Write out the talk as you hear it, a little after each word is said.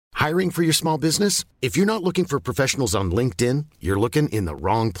Hiring for your small business? If you're not looking for professionals on LinkedIn, you're looking in the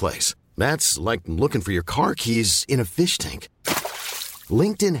wrong place. That's like looking for your car keys in a fish tank.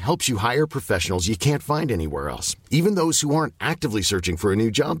 LinkedIn helps you hire professionals you can't find anywhere else, even those who aren't actively searching for a new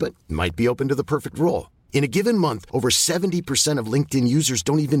job but might be open to the perfect role. In a given month, over 70% of LinkedIn users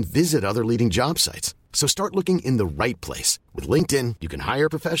don't even visit other leading job sites. So start looking in the right place. With LinkedIn, you can hire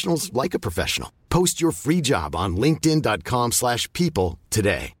professionals like a professional. Post your free job on linkedin.com/people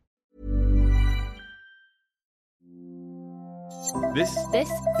today. This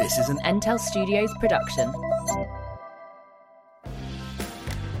is an Entell Studios production.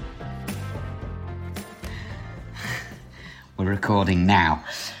 We're recording now.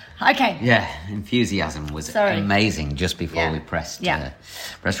 Okay. Yeah, enthusiasm was amazing just before we pressed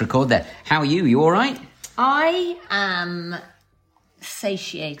record there. How are you? You all right? I am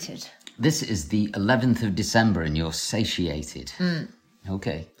satiated. This is the 11th of December and you're satiated.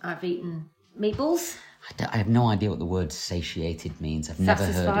 Okay. I've eaten meatballs. I have no idea what the word satiated means. I've never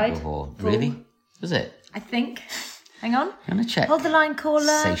heard it before. Full. Really? Was it? I think. Hang on. I'm going to check. Hold the line,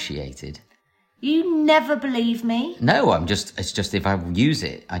 caller. Satiated. You never believe me. No, it's just if I use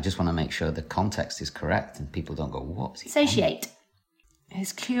it, I just want to make sure the context is correct and people don't go, what's it? Satiate.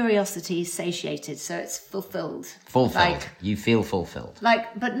 His curiosity is satiated, so it's fulfilled. Fulfilled. Like, you feel fulfilled.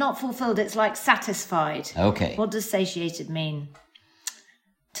 but not fulfilled, it's like satisfied. Okay. What does satiated mean?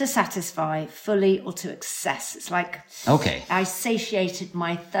 To satisfy fully or to excess. It's like, okay. I satiated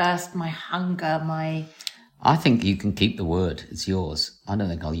my thirst, my hunger, I think you can keep the word. It's yours. I don't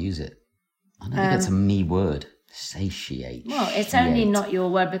think I'll use it. I don't think it's a me word. Satiate. Well, it's only not your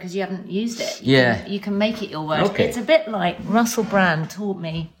word because you haven't used it. You can make it your word. Okay. It's a bit like Russell Brand taught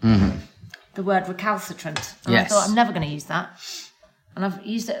me the word recalcitrant. And I thought, I'm never going to use that. And I've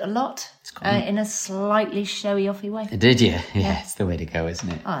used it a lot in a slightly showy-offy way. Did you? Yeah, it's the way to go, isn't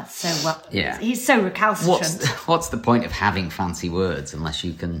it? Oh, it's so well. Yeah. He's so recalcitrant. What's the point of having fancy words unless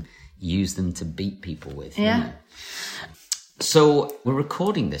you can use them to beat people with? Yeah. You know? So we're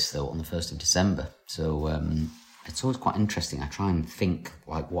recording this, though, on the 1st of December. So it's always quite interesting. I try and think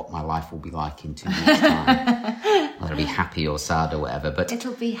like what my life will be like in 2 weeks' time. Whether it'll be happy or sad or whatever. But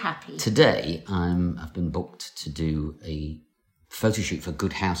it'll be happy. Today, I've been booked to do a photo shoot for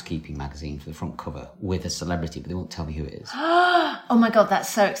Good Housekeeping magazine for the front cover with a celebrity, but they won't tell me who it is. Oh my God, that's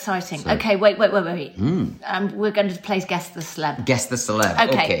so exciting. Okay, wait. We're going to play Guess the Celeb. Guess the Celeb.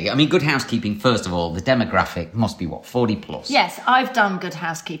 Okay. I mean, Good Housekeeping, first of all, the demographic must be, 40 plus? Yes, I've done Good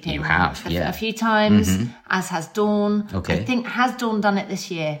Housekeeping. You have, a few times, as has Dawn. Okay. I think, has Dawn done it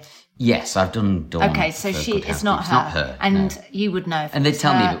this year? Yes, I've done Dawn. Okay, so it's not her. It's not her. And no. you would know if and they'd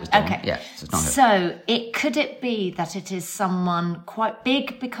tell me if it was Dawn. Okay. Yeah, so it's not her. So could it be that it is someone quite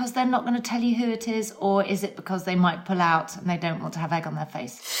big because they're not going to tell you who it is, or is it because they might pull out and they don't want to have egg on their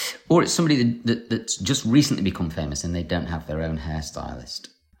face? Or it's somebody that's just recently become famous and they don't have their own hairstylist.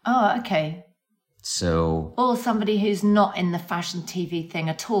 Oh, okay. So, or somebody who's not in the fashion TV thing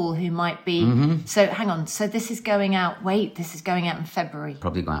at all, who might be. So hang on. So this is going out. This is going out in February.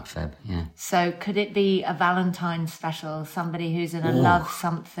 Probably go out Feb. Yeah. So could it be a Valentine's special? Somebody who's in a love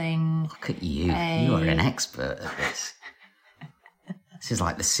something. Look at you. You are an expert at this. This is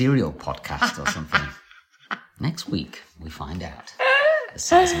like the Serial podcast or something. Next week we find out the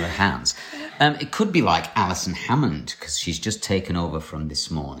size of her hands. It could be like Alison Hammond, because she's just taken over from This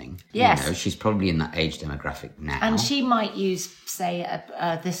Morning. Yes. You know, she's probably in that age demographic now. And she might use, say,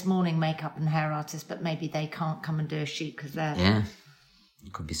 a This Morning makeup and hair artist, but maybe they can't come and do a shoot because they're... Yeah.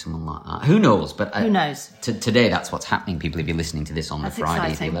 It could be someone like that. Who knows? But who knows? Today, that's what's happening. People, if you're listening to this on the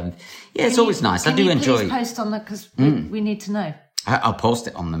Friday, exciting. the 11th. Yeah, it's always nice. I do enjoy... Can you please post on that, because we need to know. I'll post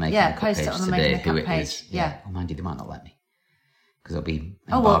it on the Make Makeup page today, who it page. is. Yeah. Oh, mind you, they might not let me. Because it'll be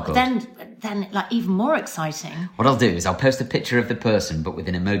embargoed. Then like even more exciting. What I'll do is I'll post a picture of the person, but with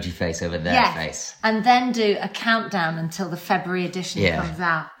an emoji face over their face. And then do a countdown until the February edition comes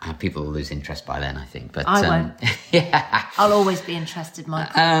out. People will lose interest by then, I think. But I won't. Yeah. I'll always be interested,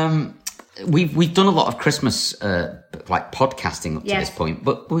 Michael. We've done a lot of Christmas like podcasting up to this point,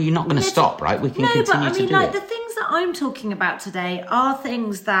 but you're not going to stop, right? We can continue to do it. No, but I mean, like the things that I'm talking about today are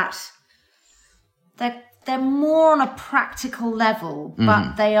things that they're more on a practical level,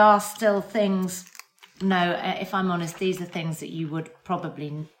 but they are still things. No, if I'm honest, these are things that you would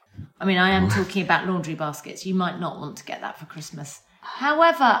probably. I mean, I am talking about laundry baskets. You might not want to get that for Christmas.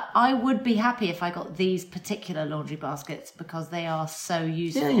 However, I would be happy if I got these particular laundry baskets because they are so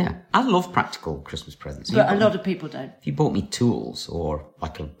useful. Yeah. I love practical Christmas presents. But a lot of people don't. If you bought me tools or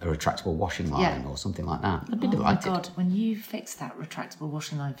like a retractable washing line or something like that, I'd be delighted. Oh my God, when you fixed that retractable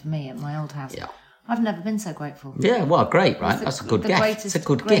washing line for me at my old house, I've never been so grateful. Yeah, well, great, right? That's a good gift. It's a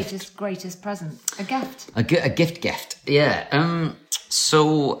good gift. Greatest present. A gift. A gift. Yeah.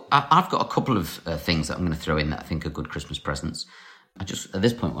 So I've got a couple of things that I'm going to throw in that I think are good Christmas presents. I just, at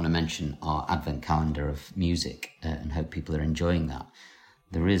this point, want to mention our advent calendar of music and hope people are enjoying that.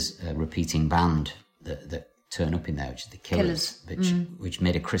 There is a repeating band that turn up in there, which is the Killers. Which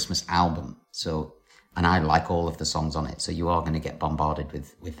made a Christmas album. So, and I like all of the songs on it. So you are going to get bombarded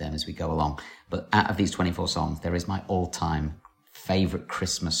with them as we go along. But out of these 24 songs, there is my all-time favourite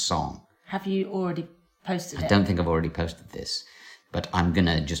Christmas song. Have you already posted it? I don't think I've already posted this, but I'm going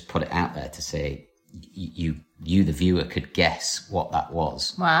to just put it out there to say, you the viewer could guess what that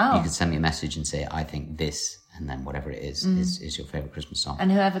was. Wow. You could send me a message and say, I think this, and then whatever it is your favourite Christmas song. And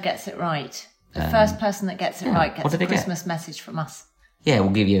whoever gets it right, the first person that gets it right gets a Christmas message from us. Yeah, we'll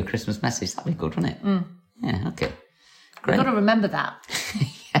give you a Christmas message. That'd be good, wouldn't it? Yeah, okay. Great. We've got to remember that.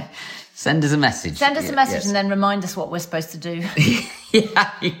 Yeah. Send us a message. Send us a message and then remind us what we're supposed to do.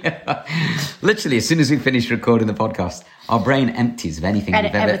 Yeah. Literally, as soon as we finish recording the podcast, our brain empties of anything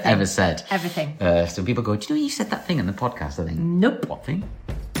we've ever said. Everything. So people go, do you know you said that thing in the podcast? I think, nope. What thing?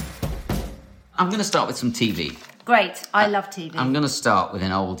 I'm going to start with some TV. Great. I love TV. I'm going to start with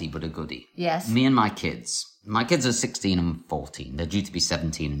an oldie but a goodie. Yes. Me and my kids. My kids are 16 and 14. They're due to be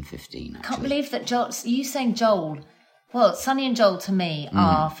 17 and 15, actually. Can't believe that Joel... You saying Joel... Well, Sonny and Joel, to me,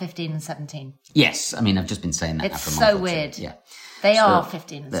 are 15 and 17. Yes. I mean, I've just been saying that it's now for a month. It's so weird. Yeah. They are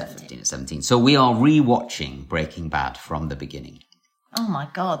 15 and 17. They're 15 and 17. So we are rewatching Breaking Bad from the beginning. Oh, my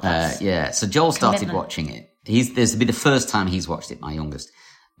God. That's yeah. So Joel started watching it. This will be the first time he's watched it, my youngest.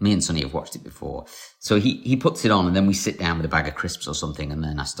 Me and Sonny have watched it before. So he puts it on and then we sit down with a bag of crisps or something and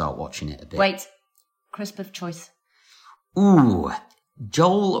then I start watching it a bit. Wait. Crisp of choice. Ooh.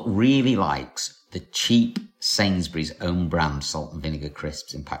 Joel really likes the cheap Sainsbury's own brand salt and vinegar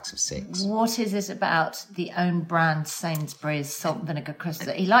crisps in packs of 6. What is it about the own brand Sainsbury's salt and vinegar crisps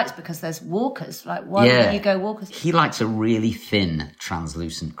that he likes? Because there's Walkers. Like, why wouldn't you go Walkers? He likes a really thin,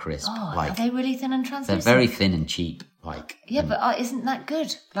 translucent crisp. Oh, are they really thin and translucent? They're very thin and cheap. Yeah, but isn't that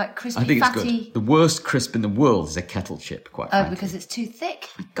good? Like crispy, I think fatty. it's good. The worst crisp in the world is a kettle chip, quite frankly. Oh, because it's too thick.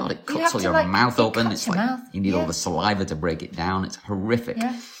 My God, it cuts all your mouth open. It's like mouth. You need all the saliva to break it down. It's horrific.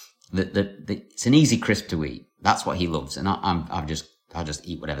 Yeah. It's an easy crisp to eat. That's what he loves, and I'll just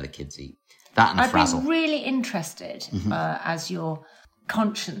eat whatever the kids eat. That and Frazzle. I'd be really interested as your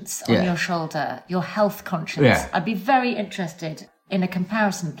conscience on your shoulder, your health conscience. Yeah. I'd be very interested in a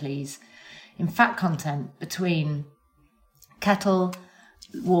comparison, please, in fat content between Kettle,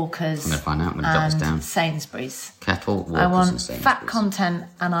 Walkers, I'm going to find out. I'm going to jot this down. Sainsbury's. Kettle, Walkers, I want and Sainsbury's. fat content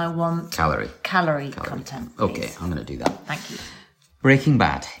and I want calorie content. Please. Okay, I'm going to do that. Thank you. Breaking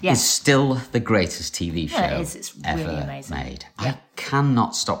Bad is still the greatest TV show It's really ever amazing. made. Yeah. I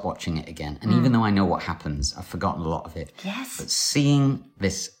cannot stop watching it again. And even though I know what happens, I've forgotten a lot of it. Yes. But seeing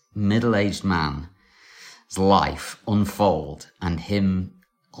this middle-aged man's life unfold and him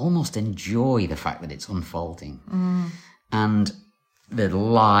almost enjoy the fact that it's unfolding. And the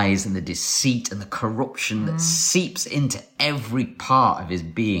lies and the deceit and the corruption that seeps into every part of his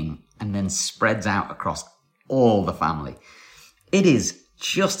being and then spreads out across all the family. It is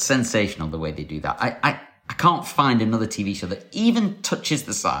just sensational the way they do that. I can't find another TV show that even touches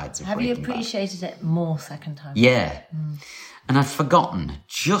the sides of Breaking Bad. Have you appreciated it more second time? Yeah. And I've forgotten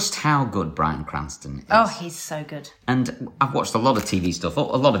just how good Bryan Cranston is. Oh, he's so good. And I've watched a lot of TV stuff. A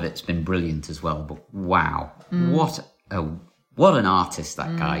lot of it's been brilliant as well. But wow, what an artist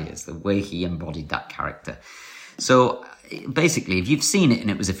that guy is, the way he embodied that character. So basically, if you've seen it and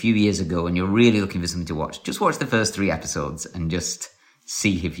it was a few years ago and you're really looking for something to watch, just watch the first 3 episodes and just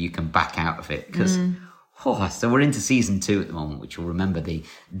see if you can back out of it. Because, so we're into season 2 at the moment, which you'll remember they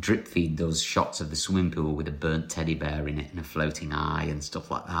drip feed those shots of the swimming pool with a burnt teddy bear in it and a floating eye and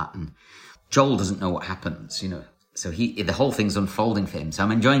stuff like that. And Joel doesn't know what happens, So the whole thing's unfolding for him. So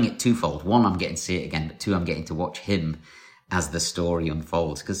I'm enjoying it twofold. 1, I'm getting to see it again, but 2, I'm getting to watch him as the story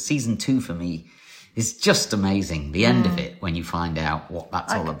unfolds. Because season 2 for me is just amazing. The end of it, when you find out what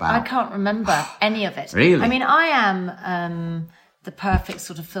that's all about. I can't remember any of it. Really? I mean, I am the perfect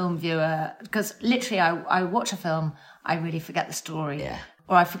sort of film viewer because literally I watch a film, I really forget the story. Yeah.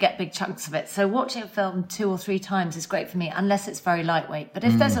 Or I forget big chunks of it. So watching a film 2 or 3 times is great for me, unless it's very lightweight. But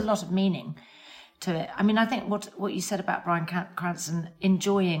if there's a lot of meaning to it, I mean, I think what you said about Bryan Cranston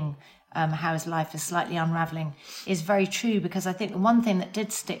enjoying how his life is slightly unraveling is very true, because I think the one thing that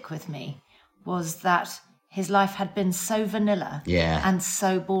did stick with me was that his life had been so vanilla and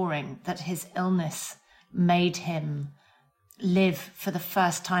so boring that his illness made him live for the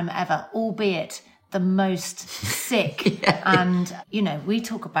first time ever, albeit the most sick. And, we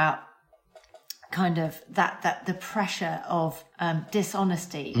talk about kind of that the pressure of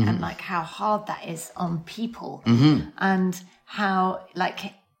dishonesty and like how hard that is on people and how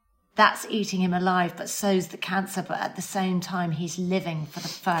like that's eating him alive, but so's the cancer. But at the same time, he's living for the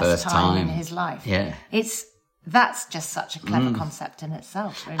first time in his life. Yeah. That's just such a clever concept in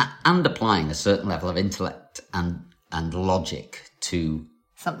itself, really. And applying a certain level of intellect and logic to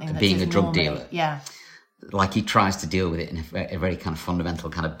Something that being is a drug normally, dealer. Yeah. Like he tries to deal with it in a very kind of fundamental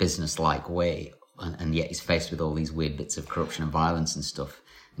kind of business-like way, and yet he's faced with all these weird bits of corruption and violence and stuff.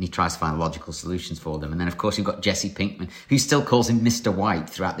 And he tries to find logical solutions for them. And then, of course, you've got Jesse Pinkman, who still calls him Mr. White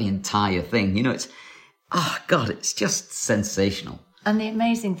throughout the entire thing. You know, it's just sensational. And the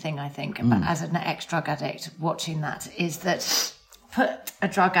amazing thing, I think, about, as an ex-drug addict watching that, is that put a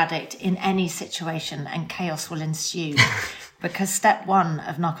drug addict in any situation and chaos will ensue. Because step one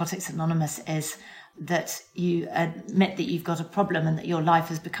of Narcotics Anonymous is that you admit that you've got a problem and that your life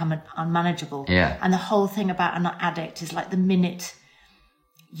has become unmanageable. Yeah. And the whole thing about an addict is like the minute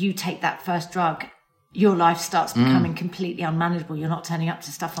you take that first drug, your life starts becoming completely unmanageable. You're not turning up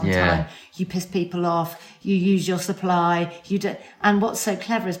to stuff on time. You piss people off. You use your supply. And what's so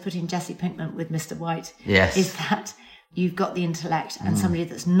clever is putting Jesse Pinkman with Mr. White. Yes. Is that you've got the intellect and somebody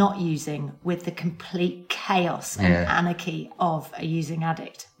that's not using with the complete chaos and anarchy of a using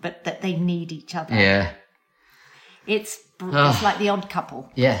addict, but that they need each other. Yeah. It's like The Odd Couple.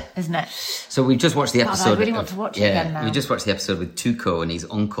 Yeah. Isn't it? So we've just watched the episode. I really want to watch it again now. We just watched the episode with Tuco and his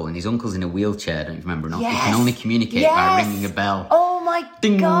uncle, and his uncle's in a wheelchair, don't you remember? He Yes. can only communicate by ringing a bell. Oh my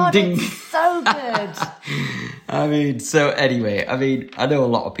Ding, God, ding. it's so good. I know a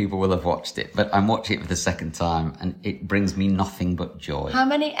lot of people will have watched it, but I'm watching it for the second time, and it brings me nothing but joy. How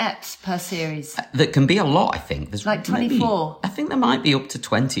many eps per series? That can be a lot, I think. There's Like 24? I think there might be up to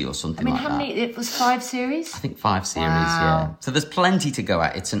 20 or something like that. How many? It was 5 series? I think 5 series, Wow. yeah. So there's plenty to go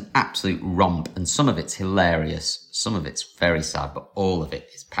at. It's an absolute romp, and some of it's hilarious, some of it's very sad, but all of it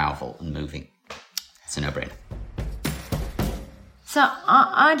is powerful and moving. It's a no-brainer. So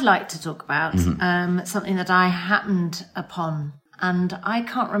I'd like to talk about something that I happened upon, and I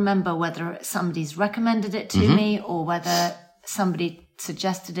can't remember whether somebody's recommended it to me or whether somebody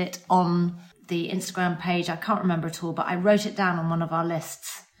suggested it on the Instagram page. I can't remember at all, but I wrote it down on one of our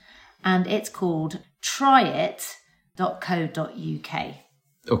lists, and it's called tryit.co.uk.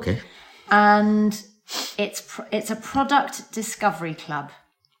 Okay. And it's a product discovery club.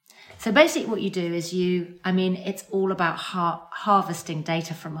 So basically what you do is it's all about harvesting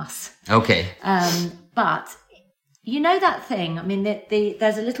data from us. Okay. But you know that thing,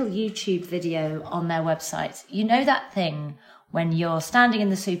 there's a little YouTube video on their website. You know that thing when you're standing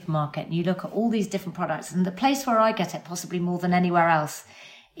in the supermarket and you look at all these different products, and the place where I get it possibly more than anywhere else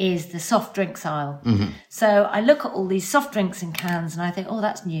is the soft drinks aisle. So I look at all these soft drinks in cans and I think, oh,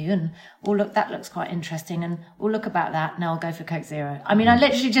 that's new. And, oh, look, that looks quite interesting. And, oh, look about that. Now I'll go for Coke Zero. I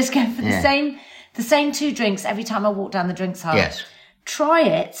literally just go for the same 2 drinks every time I walk down the drinks aisle. Yes. Try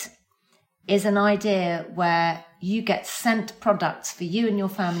It is an idea where you get sent products for you and your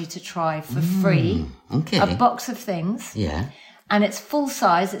family to try for free. Okay. A box of things. Yeah. And it's full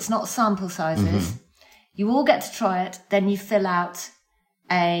size. It's not sample sizes. You all get to try it. Then you fill out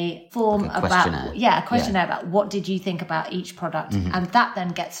a form like a questionnaire. a questionnaire about what did you think about each product, and that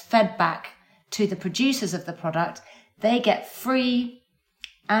then gets fed back to the producers of the product. They get free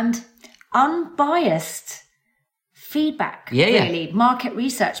and unbiased feedback, really, market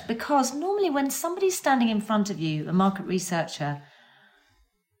research, because normally when somebody's standing in front of you, a market researcher,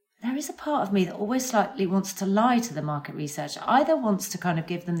 there is a part of me that always slightly wants to lie to the market researcher, either wants to kind of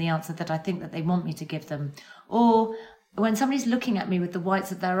give them the answer that I think that they want me to give them, or when somebody's looking at me with the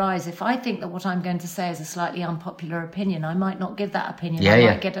whites of their eyes, if I think that what I'm going to say is a slightly unpopular opinion, I might not give that opinion.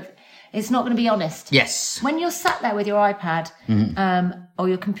 It's not going to be honest. Yes. When you're sat there with your iPad or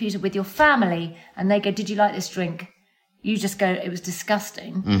your computer with your family and they go, did you like this drink? You just go, it was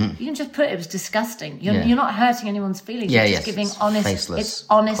disgusting. You can just put it was disgusting. You're not hurting anyone's feelings. You're just giving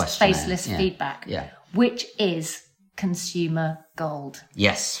faceless feedback, which is consumer gold.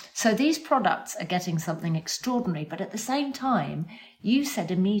 Yes. So these products are getting something extraordinary, but at the same time, you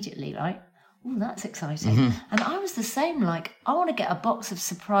said immediately, right? Oh, that's exciting. And I was the same, like, I want to get a box of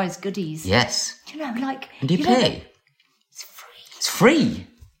surprise goodies. Yes. And do you pay? It's free. It's free?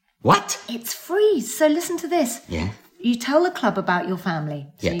 What? It's free. So listen to this. Yeah. You tell the club about your family.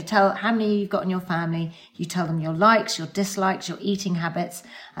 So you tell how many you've got in your family. You tell them your likes, your dislikes, your eating habits.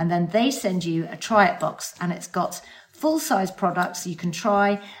 And then they send you a try it box. And it's got full-size products you can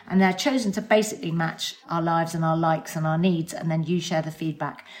try. And they're chosen to basically match our lives and our likes and our needs. And then you share the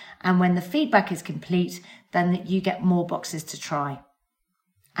feedback. And when the feedback is complete, then you get more boxes to try.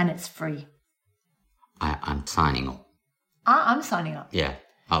 And it's free. I'm signing up. I'm signing up. Yeah.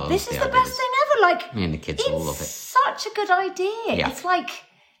 I love This is the ideas. best thing ever. Like, Me and the kids will love it. it's such a good idea. Yeah.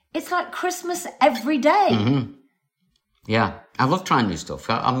 It's like Christmas every day. Mm-hmm. Yeah. I love trying new stuff.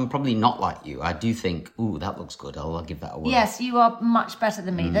 I'm probably not like you. I do think, ooh, that looks good. I'll give that a whirl. Yes, you are much better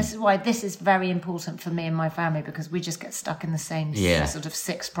than me. This is why this is very important for me and my family, because we just get stuck in the same sort of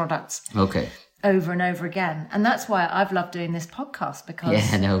 6 products Okay. over and over again. And that's why I've loved doing this podcast, because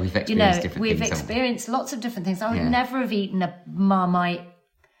Yeah, no, we've experienced different we've things. haven't we? experienced lots of different things. I would never have eaten a Marmite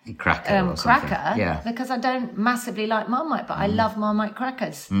Cracker or something. cracker because I don't massively like Marmite, but I love Marmite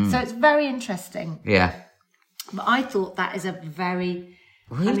crackers. So it's very interesting. Yeah. But I thought that is a very...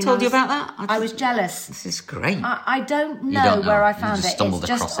 Who told you about that? I was jealous. This is great. I don't know where I found You just it. stumbled It's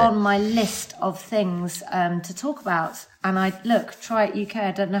just across it. on my list of things to talk about. And Try It UK.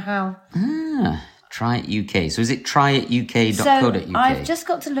 I don't know how. Try It UK. So is it tryituk.co.uk? So I've just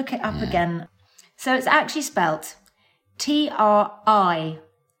got to look it up again. So it's actually spelt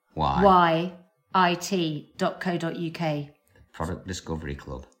TRIYIT.co.uk. Product Discovery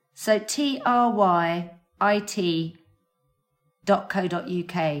Club. So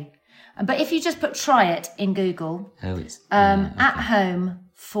TRYIT.co.uk. But if you just put Try It in Google, it's... at home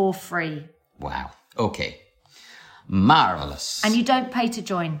for free. Wow. Okay. Marvellous. And you don't pay to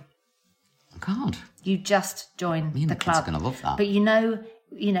join. God. You just join Me and the the club. kids are going to love that. But you know,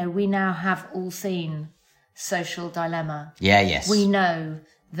 we now have all seen Social Dilemma. Yeah, yes. We know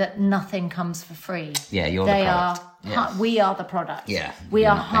that nothing comes for free. Yeah, you're the product. Yeah. We are the product. Yeah, We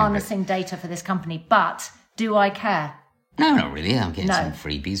you're are not paying for it. harnessing data for this company. But do I care? No, not really. I'm getting No. some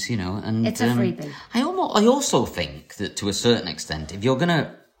freebies, and It's a freebie. I also think that to a certain extent, if you're going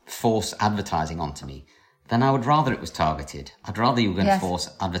to force advertising onto me, then I would rather it was targeted. I'd rather you were going to force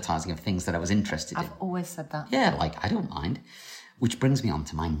advertising of things that I was interested in. I've always said that. Yeah, I don't mind. Which brings me on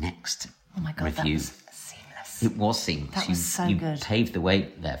to my next review. That was seamless. It was seamless. That was so you good. paved the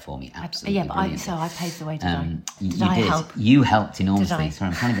way there for me. Absolutely. Yeah, but I brilliantly. paved the way, did I? You Did I did. help? You helped enormously. Did I? Sorry,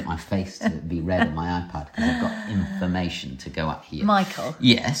 I'm trying to get my face to be read on my iPad because I've got information to go at here. Michael,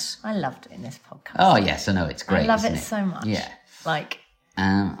 Yes. I love doing this podcast. Oh, yes, I know. It's great. I love isn't it so much. Yeah. Like,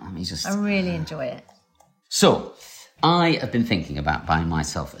 Let me just... I really enjoy it. So, I have been thinking about buying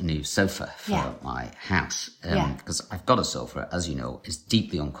myself a new sofa for my house. Because I've got a sofa, as you know, it's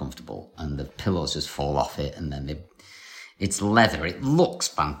deeply uncomfortable and the pillows just fall off it and then it's leather. It looks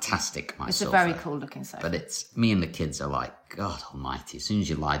fantastic, my sofa. It's a very cool looking sofa. But it's me and the kids are like, God almighty, as soon as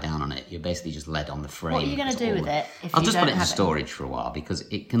you lie down on it, you're basically just led on the frame. What are you going to do with it if I'll you just don't put it into have it? storage for a while because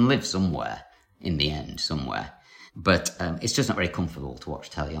it can live somewhere in the end, somewhere. But it's just not very comfortable to watch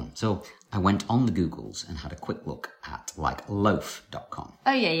telly on. So I went on the Googles and had a quick look at loaf.com.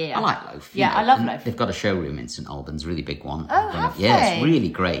 Oh, yeah. I like Loaf. Yeah, I love Loaf. They've got a showroom in St Albans, really big one. Oh, have Yeah, they? it's really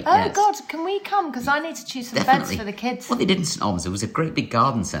great. Oh, yes. God, can we come? Because I need to choose some Definitely. beds for the kids. What they did in St Albans, there was a great big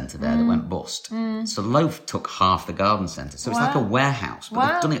garden centre there that went bust. So Loaf took half the garden centre. So it's like a warehouse,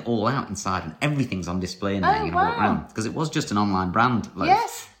 but they've done it all out inside and everything's on display in there. Oh, You can walk wow. around. Because it was just an online brand, Loaf.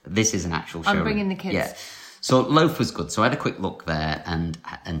 Yes. This is an actual showroom. I'm bringing the kids. Yeah. So Loaf was good. So I had a quick look there and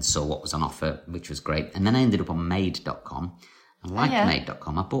saw what was on offer, which was great. And then I ended up on Made.com. I liked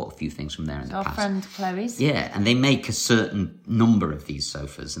Made.com. I bought a few things from there in the Our past. friend Chloe's. Yeah, and they make a certain number of these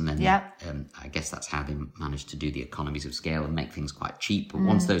sofas, and then Yeah. I guess that's how they manage to do the economies of scale and make things quite cheap. But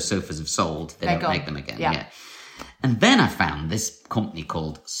once those sofas have sold, they don't gone. make them again. Yeah. Yeah. And then I found this company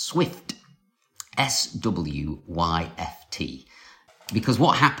called Swyft, SWYFT. Because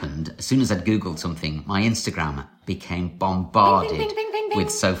what happened, as soon as I'd Googled something, my Instagram became bombarded Bing, bing, bing, bing, bing. with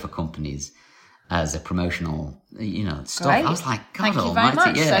sofa companies as a promotional, stuff. Great. I was like, God Thank you very almighty,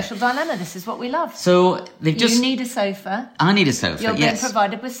 much. yeah. Social Dilemma, this is what we love. So they've just... You need a sofa. I need a sofa, You're yes. being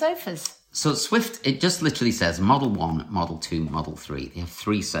provided with sofas. So Swyft, it just literally says Model 1, Model 2, Model 3. They have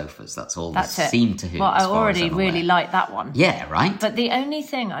 3 sofas. That's all That's they it. seem to have. Well, I as far as already I'm really aware. like that one. Yeah, right? But the only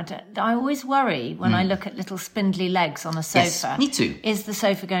thing I always worry when I look at little spindly legs on a sofa. Yes, me too. Is the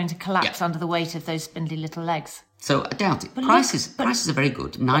sofa going to collapse Yeah. under the weight of those spindly little legs? So I doubt it. But Prices are very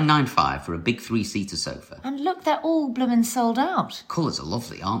good. $995 for a big 3-seater sofa. And look, they're all blooming sold out. Colours are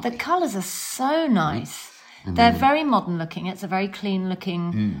lovely, aren't The they? colours are so nice. They're very modern looking. It's a very clean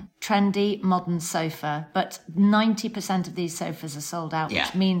looking, trendy, modern sofa. But 90% of these sofas are sold out, Yeah.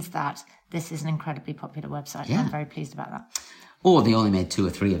 which means that this is an incredibly popular website. Yeah. I'm very pleased about that. Or they only made 2 or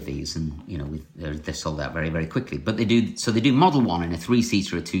 3 of these, and they're sold out very, very quickly. But they do Model 1 in a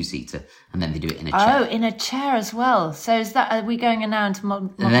 3-seater, a 2-seater, and then they do it in a chair. Oh, in a chair as well. So are we going now into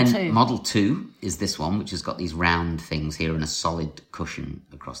Model And then 2? Model 2 is this one, which has got these round things here and a solid cushion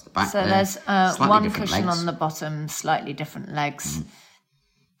across the back. So there. there's Slightly one different cushion legs. on the bottom, slightly different legs.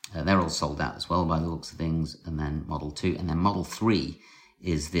 They're all sold out as well by the looks of things. And then Model 2. And then Model 3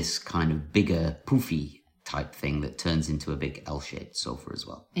 is this kind of bigger, poofy type thing that turns into a big L-shaped sofa as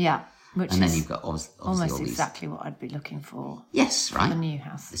well. Yeah. Which and is then you've got obviously almost all these... exactly what I'd be looking for. Yes, right. For the new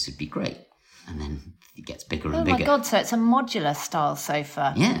house. This would be great. And then it gets bigger and Oh bigger. my God, so it's a modular style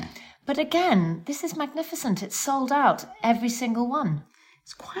sofa. Yeah. But again, this is magnificent. It's sold out, every single one.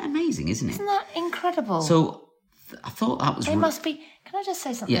 It's quite amazing, isn't it? Isn't that incredible? So I thought that was... It must be... Can I just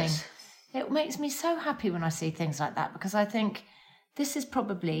say something? Yes. It makes me so happy when I see things like that, because I think this is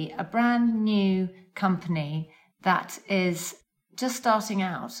probably a brand new company that is just starting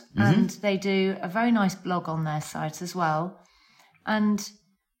out, and they do a very nice blog on their site as well. And,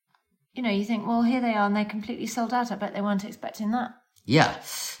 you know, you think, well, here they are and they're completely sold out. I bet they weren't expecting that. Yeah.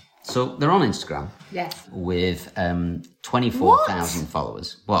 So they're on Instagram. Yes. With 24,000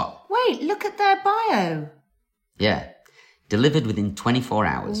 followers. What? Wait, look at their bio. Yeah. Delivered within 24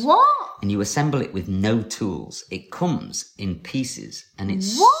 hours. What? And you assemble it with no tools. It comes in pieces and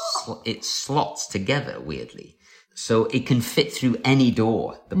it slots together weirdly. So it can fit through any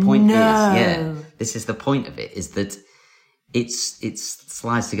door. The point this is the point of it, is that it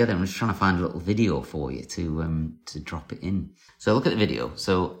slides together. I'm just trying to find a little video for you to drop it in. So look at the video.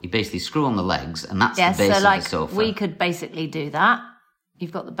 So you basically screw on the legs, and that's the base of the sofa. We could basically do that.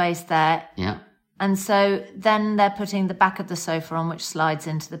 You've got the base there. Yeah. And so then they're putting the back of the sofa on, which slides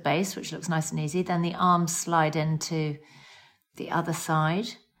into the base, which looks nice and easy. Then the arms slide into the other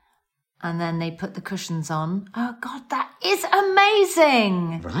side. And then they put the cushions on. Oh, God, that is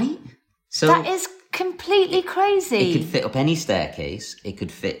amazing. Right? So that is completely crazy. It could fit up any staircase. It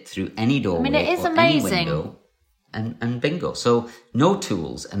could fit through any doorway. I mean, it is or amazing. Any window, and bingo. So no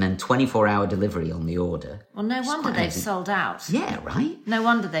tools, and then 24-hour delivery on the order. Well, no wonder they've sold out. Yeah, right? No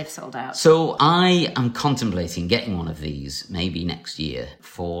wonder they've sold out. So I am contemplating getting one of these maybe next year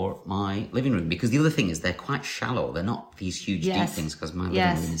for my living room, because the other thing is they're quite shallow. They're not these huge deep things, because my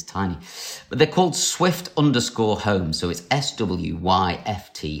living room is tiny. But they're called Swyft_home. So it's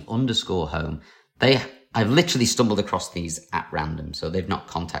SWYFT_home. I've literally stumbled across these at random, so they've not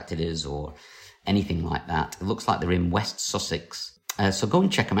contacted us or anything like that. It looks like they're in West Sussex. So go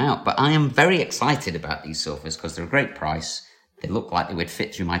and check them out. But I am very excited about these sofas because they're a great price. They look like they would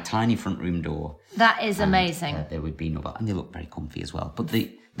fit through my tiny front room door. That is amazing. There would be no... And they look very comfy as well. But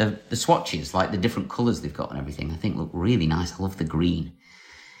the swatches, like the different colours they've got and everything, I think look really nice. I love the green.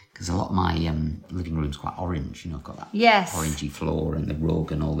 Because a lot of my living room's quite orange. You know, I've got that orangey floor and the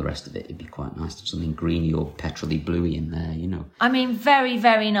rug and all the rest of it. It'd be quite nice to have something greeny or petrol-y bluey in there, you know. I mean, very,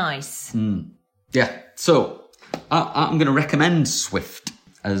 very nice. Yeah, so I'm going to recommend Swyft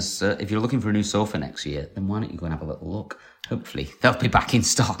as if you're looking for a new sofa next year, then why don't you go and have a little look? Hopefully they'll be back in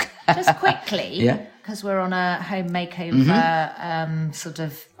stock. Just quickly, because we're on a home makeover sort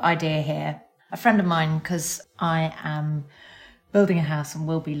of idea here. A friend of mine, because I am building a house and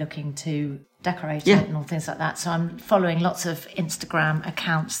will be looking to decorate it and all things like that. So I'm following lots of Instagram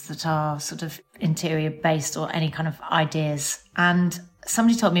accounts that are sort of interior based or any kind of ideas. And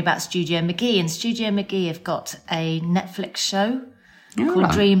somebody told me about Studio McGee, and Studio McGee have got a Netflix show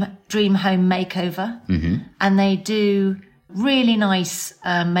called Dream Home Makeover. And they do really nice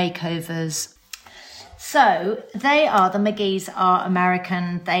makeovers. So the McGees are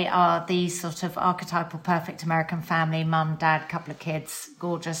American. They are the sort of archetypal perfect American family, mum, dad, couple of kids,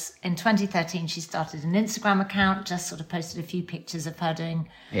 gorgeous. In 2013, she started an Instagram account, just sort of posted a few pictures of her doing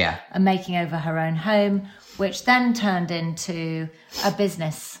a making over her own home, which then turned into a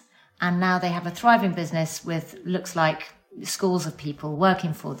business. And now they have a thriving business with, looks like, scores of people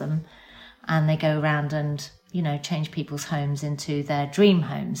working for them. And they go around and, you know, change people's homes into their dream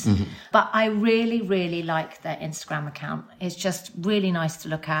homes. But I really, really like their Instagram account. It's just really nice to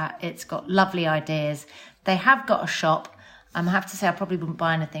look at. It's got lovely ideas. They have got a shop. I have to say I probably wouldn't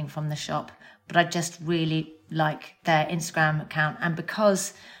buy anything from the shop, but I just really like their Instagram account. And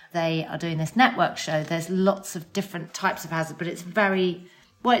because they are doing this network show, there's lots of different types of houses, but it's very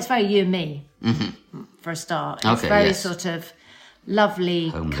you and me for a start. It's very sort of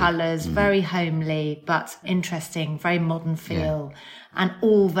lovely colours, very homely, but interesting, very modern feel, and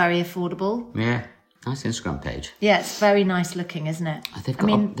all very affordable. Yeah, nice Instagram page. Yeah, it's very nice looking, isn't it?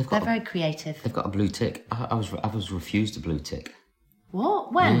 They're very creative. They've got a blue tick. I was refused a blue tick.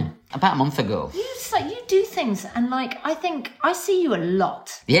 What? When? About a month ago. You do things, and like I think I see you a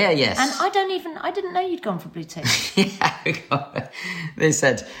lot. Yeah, yes. And I didn't know you'd gone for blue tick. They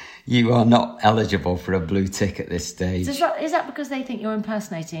said you are not eligible for a blue tick at this stage. Is that because they think you're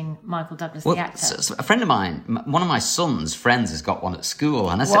impersonating Michael Douglas, the actor? So a friend of mine, one of my son's friends has got one at school.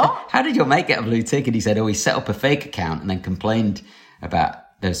 And I said, how did your mate get a blue tick? And he said, he set up a fake account and then complained about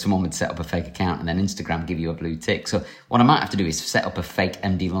there's someone would set up a fake account and then Instagram give you a blue tick. So what I might have to do is set up a fake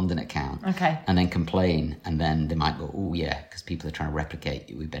MD London account. Okay. And then complain, and then they might go, oh yeah, because people are trying to replicate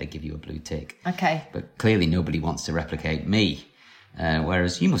you, we better give you a blue tick. Okay. But clearly nobody wants to replicate me.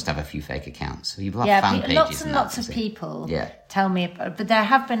 Whereas you must have a few fake accounts. So you have fan pages. Lots and lots of people tell me about, but there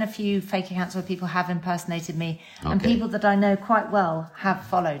have been a few fake accounts where people have impersonated me, and people that I know quite well have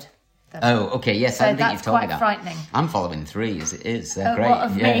followed them. Oh, okay, yes, so I think you've told me that. that's quite frightening. I'm following 3 as it is. They're great. What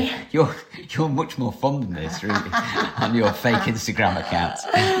of me? You're much more fun than this, really, on your fake Instagram accounts.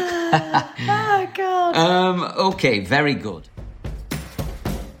 Oh, God. Okay, very good.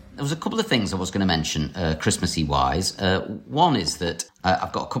 There was a couple of things I was going to mention, Christmassy-wise. One is that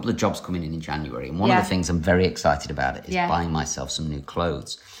I've got a couple of jobs coming in January, and one of the things I'm very excited about is buying myself some new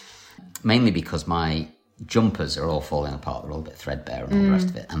clothes. Mainly because my jumpers are all falling apart. They're all a bit threadbare and all the rest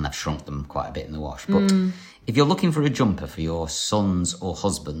of it, and I've shrunk them quite a bit in the wash. But if you're looking for a jumper for your sons or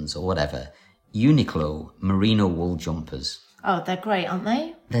husbands or whatever, Uniqlo merino wool jumpers. Oh, they're great, aren't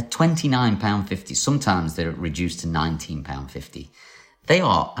they? They're £29.50. Sometimes they're reduced to £19.50. They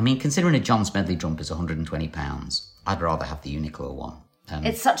are, I mean, considering a John Smedley jumper is £120, I'd rather have the Uniqlo one.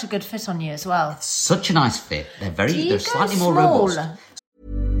 It's such a good fit on you as well. Such a nice fit. They're slightly more small? robust.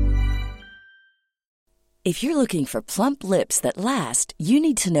 If you're looking for plump lips that last, you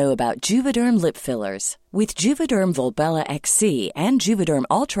need to know about Juvederm lip fillers. With Juvederm Volbella XC and Juvederm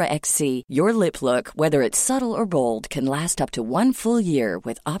Ultra XC, your lip look, whether it's subtle or bold, can last up to 1 full year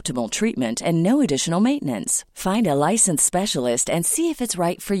with optimal treatment and no additional maintenance. Find a licensed specialist and see if it's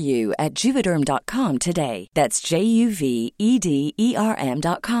right for you at Juvederm.com today. That's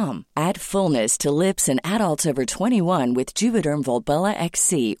JUVEDERM.com. Add fullness to lips in adults over 21 with Juvederm Volbella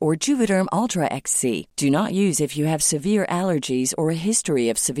XC or Juvederm Ultra XC. Do not use if you have severe allergies or a history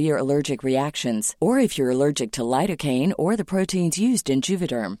of severe allergic reactions, or if you're allergic to lidocaine or the proteins used in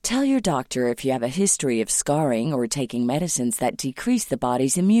Juvederm. Tell your doctor if you have a history of scarring or taking medicines that decrease the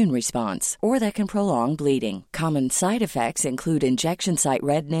body's immune response or that can prolong bleeding. Common side effects include injection site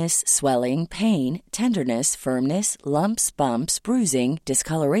redness, swelling, pain, tenderness, firmness, lumps, bumps, bruising,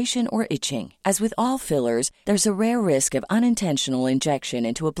 discoloration, or itching. As with all fillers, there's a rare risk of unintentional injection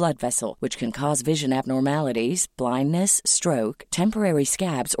into a blood vessel, which can cause vision abnormalities, blindness, stroke, temporary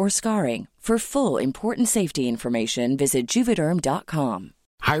scabs, or scarring. For full, important safety information, visit Juvederm.com.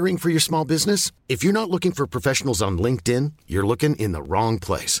 Hiring for your small business? If you're not looking for professionals on LinkedIn, you're looking in the wrong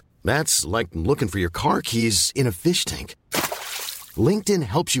place. That's like looking for your car keys in a fish tank. LinkedIn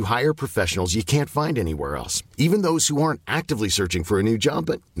helps you hire professionals you can't find anywhere else, even those who aren't actively searching for a new job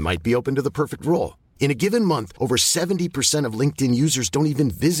but might be open to the perfect role. In a given month, over 70% of LinkedIn users don't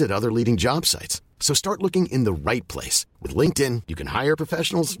even visit other leading job sites. So start looking in the right place. With LinkedIn, you can hire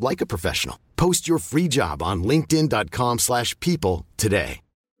professionals like a professional. Post your free job on linkedin.com/people today.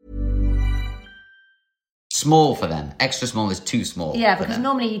 Small for them. Extra small is too small. Yeah, because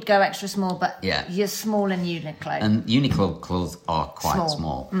normally you'd go extra small, but you're small in Uniqlo. And Uniqlo clothes are quite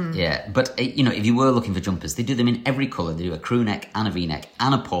small. Yeah, but if you were looking for jumpers, they do them in every colour. They do a crew neck and a V-neck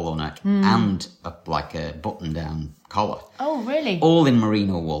and a polo neck and a button-down collar. Oh, really? All in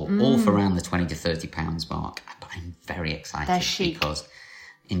merino wool, all for around the £20 to £30 mark. But I'm very excited. They're chic. Because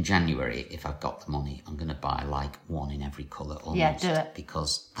in January, if I've got the money, I'm going to buy like one in every colour almost. Yeah, do it.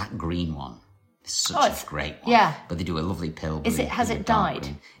 Because that green one is such a great one. Yeah. But they do a lovely pill blue. Has it dyed?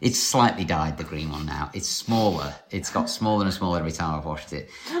 Green. It's slightly dyed, the green one now. It's smaller. It's got smaller and smaller every time I've washed it.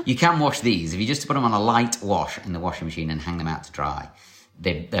 You can wash these. If you just put them on a light wash in the washing machine and hang them out to dry,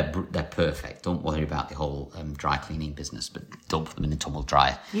 they're perfect. Don't worry about the whole dry cleaning business, but don't put them in a tumble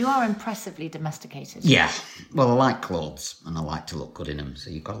dryer. You are impressively domesticated. Yeah. Well, I like clothes and I like to look good in them,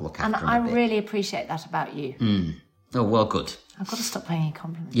 so you've got to look after them a bit. And I really appreciate that about you. Oh, well, good. I've got to stop paying you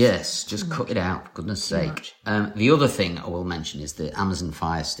compliments. Yes, just cut it out, for goodness sake. The other thing I will mention is the Amazon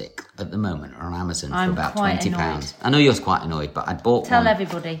Fire Stick at the moment are on Amazon for about £20. Annoyed. I know you're quite annoyed, but I bought one. Tell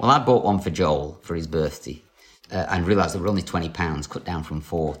everybody. Well, I bought one for Joel for his birthday and realised they were only £20, cut down from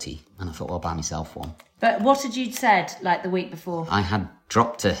 40, and I thought, well, I'll buy myself one. But what had you said, like, the week before? I had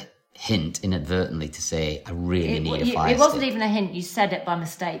dropped a hint inadvertently to say I really need a fire stick. It wasn't even a hint, you said it by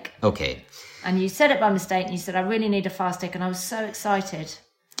mistake. Okay. And you said it by mistake, and you said, I really need a fire stick, and I was so excited.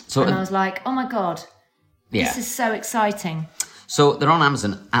 And I was like, oh my God, this is so exciting. So they're on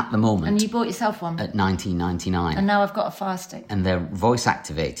Amazon at the moment. And you bought yourself one? At $19.99. And now I've got a fire stick. And they're voice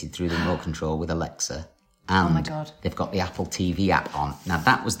activated through the remote control with Alexa. And oh my God. They've got the Apple TV app on. Now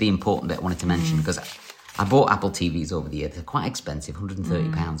that was the important bit I wanted to mention because I bought Apple TVs over the year. They're quite expensive,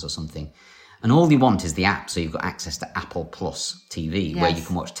 £130 or something. And all you want is the app, so you've got access to Apple Plus TV, where you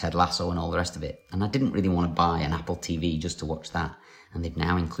can watch Ted Lasso and all the rest of it. And I didn't really want to buy an Apple TV just to watch that. and they've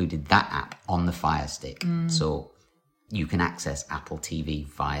now included that app on the Fire Stick. So you can access Apple TV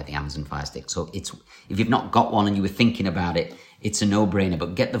via the Amazon Fire Stick. So if you've not got one and you were thinking about it, it's a no-brainer,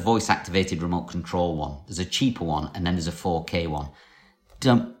 but get the voice-activated remote control one. There's a cheaper one, and then there's a 4K one.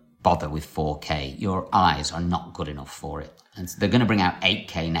 Don't bother with 4K. Your eyes are not good enough for it. And they're going to bring out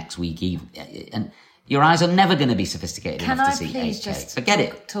 8K next week, even. And your eyes are never going to be sophisticated enough to see 8K. Can I please just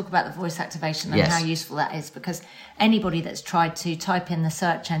talk about the voice activation and how useful that is? Because anybody that's tried to type in the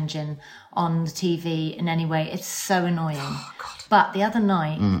search engine on the TV in any way, it's so annoying. Oh, God. But the other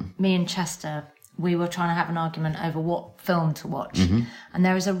night, me and Chester, we were trying to have an argument over what film to watch. Mm-hmm. And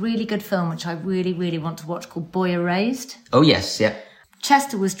there is a really good film which I really, really want to watch called Boy Erased. Oh, yes, yeah.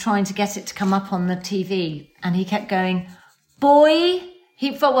 Chester was trying to get it to come up on the TV, and he kept going, boy...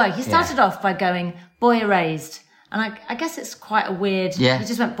 He started off by going, Boy Erased. And I guess it's quite a weird... Yeah. He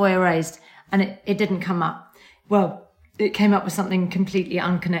just went, Boy Erased, and it didn't come up. Well, it came up with something completely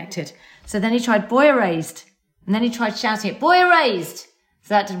unconnected. So then he tried Boy Erased, and then he tried shouting it, Boy Erased. So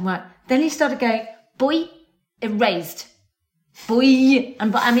that didn't work. Then he started going, Boy Erased. Boy.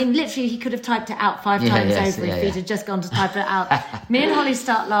 And I mean, literally, he could have typed it out 5 times over if he'd had just gone to type it out. Me and Holly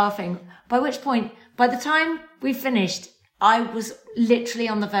start laughing, by which point, by the time we finished, I was literally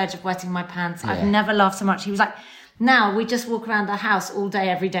on the verge of wetting my pants. I've never laughed so much. He was like, now we just walk around the house all day,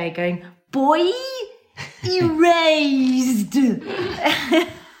 every day going, Boy Erased.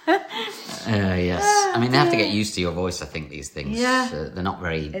 Yes. I mean, they have to get used to your voice, I think, these things. Yeah. They're not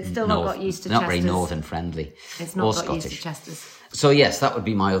very... It's still not got used to They're not Chester's. very northern friendly. It's not or got Scottish. used to Chester's. So, yes, that would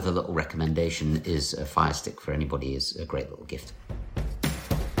be my other little recommendation, is a Fire Stick for anybody is a great little gift.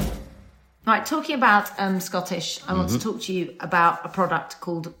 Right, talking about Scottish, I want to talk to you about a product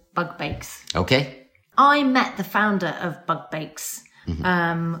called Bug Bakes. Okay. I met the founder of Bug Bakes,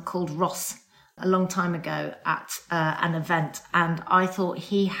 called Ross, a long time ago at an event, and I thought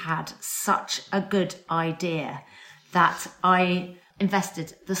he had such a good idea that I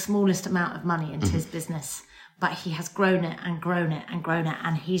invested the smallest amount of money into his business. But he has grown it and grown it and grown it,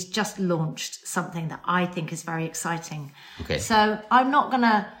 and he's just launched something that I think is very exciting. Okay. So I'm not going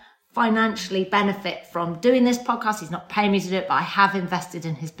to financially benefit from doing this podcast. He's not paying me to do it, but I have invested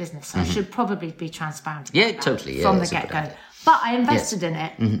in his business. So I should probably be transparent about that totally. from the that's a good get-go. idea. But I invested in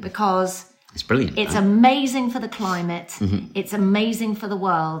it because It's brilliant. it's amazing for the climate, it's amazing for the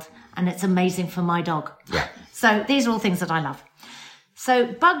world, and it's amazing for my dog. Yeah. So these are all things that I love. So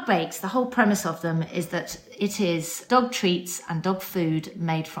Bug Bakes, the whole premise of them is that it is dog treats and dog food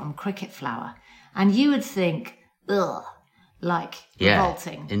made from cricket flour. And you would think, ugh, like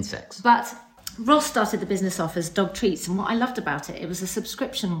revolting. Insects. But Ross started the business off as dog treats, and what I loved about it was a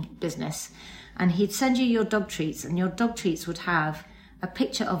subscription business, and he'd send you your dog treats, and your dog treats would have a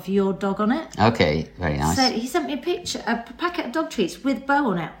picture of your dog on it. Okay, very nice. So he sent me a packet of dog treats with Bo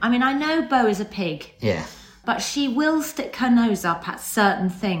on it. I mean, I know Bo is a pig, Yeah. but she will stick her nose up at certain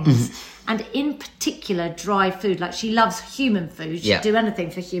things, and in particular dry food. Like, she loves human food. She'd do anything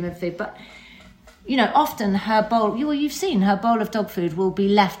for human food, but you know, often her bowl, you've seen her bowl of dog food will be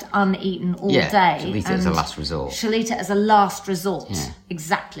left uneaten all day. She'll eat it as a last resort. She'll eat it as a last resort. Yeah.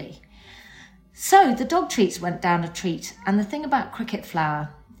 Exactly. So the dog treats went down a treat. And the thing about cricket flour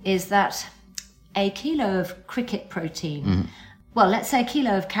is that a kilo of cricket protein, well, let's say a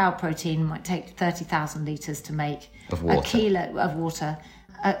kilo of cow protein might take 30,000 litres to make. Of water. A kilo of water.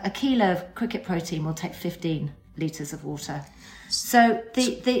 A kilo of cricket protein will take 15 litres of water. So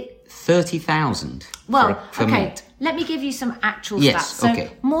the 30,000. Well, for okay. meat. Let me give you some actual Yes, stats. So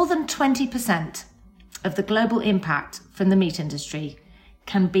okay. more than 20% of the global impact from the meat industry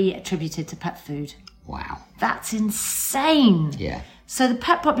can be attributed to pet food. Wow. That's insane. Yeah. So the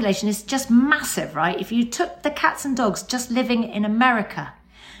pet population is just massive, right? If you took the cats and dogs just living in America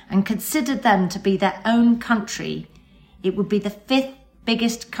and considered them to be their own country, it would be the 5th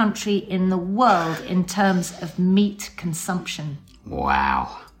biggest country in the world in terms of meat consumption.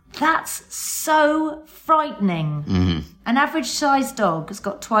 Wow. That's so frightening. An average-sized dog has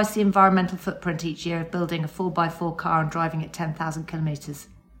got twice the environmental footprint each year of building a 4x4 car and driving it 10,000 kilometres.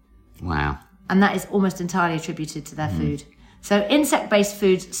 Wow. And that is almost entirely attributed to their food. So insect-based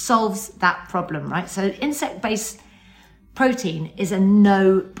food solves that problem, right? So insect-based protein is a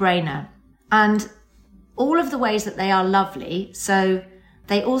no-brainer. And all of the ways that they are lovely, so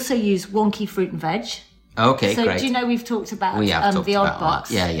they also use wonky fruit and veg. Okay, so great. do you know we've talked about We have talked the Odd about Box?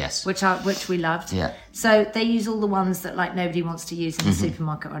 that. Yeah, yes. Which we loved. Yeah. So they use all the ones that like nobody wants to use in the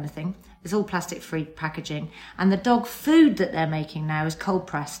supermarket or anything. It's all plastic-free packaging. And the dog food that they're making now is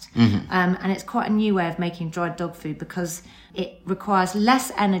cold-pressed. And it's quite a new way of making dried dog food because it requires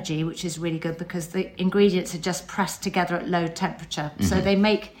less energy, which is really good because the ingredients are just pressed together at low temperature. So they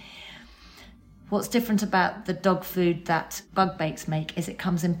make... What's different about the dog food that Bug Bakes make is it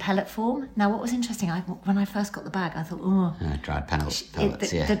comes in pellet form. Now, what was interesting, when I first got the bag, I thought, dried pellets,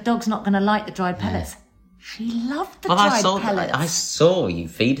 the dog's not going to like the dried pellets. She loved the dried pellets. I saw you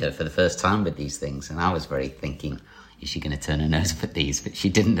feed her for the first time with these things, and I was very thinking, is she going to turn her nose up at these? But she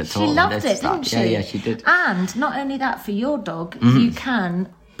didn't at all. She loved it, didn't she? Yeah, she did. And not only that, for your dog, you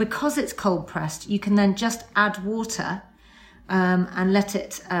can, because it's cold pressed, you can then just add water and let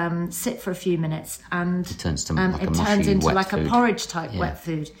it sit for a few minutes, and it turns into like a porridge type wet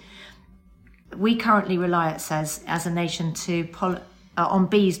food. We currently rely, it says, as a nation on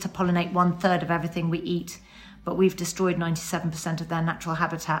bees to pollinate 1/3 of everything we eat, but we've destroyed 97% of their natural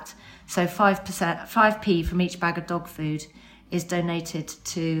habitat. So 5p from each bag of dog food is donated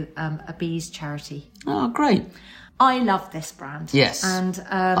to a bees charity. Oh, great. I love this brand. Yes. And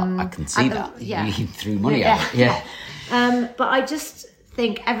I can see that. Yeah. You threw money at it. Yeah. But I just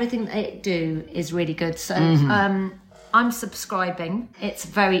think everything they do is really good. So I'm subscribing. It's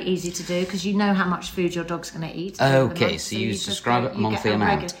very easy to do because you know how much food your dog's going to eat. Okay, so you subscribe at a monthly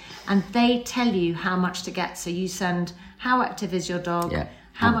amount. And they tell you how much to get. So you send how active is your dog,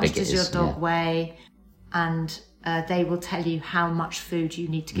 how much does your dog weigh, and they will tell you how much food you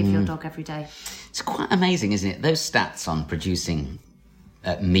need to give your dog every day. It's quite amazing, isn't it? Those stats on producing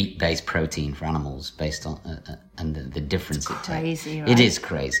meat-based protein for animals based on and the difference it takes. Crazy, right? It is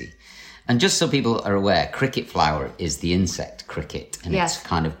crazy. And just so people are aware, cricket flour is the insect cricket, and it's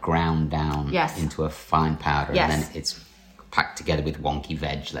kind of ground down into a fine powder, and then it's packed together with wonky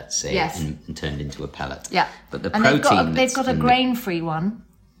veg, let's say, and turned into a pellet. Yeah. But the and protein... They've got a grain-free one.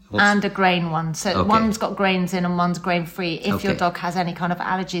 And a grain one. So one's got grains in and one's grain-free if your dog has any kind of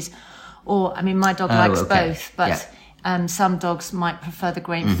allergies. Or, I mean, my dog likes both, but some dogs might prefer the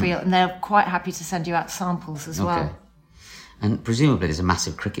grain-free, and they're quite happy to send you out samples as well. And presumably there's a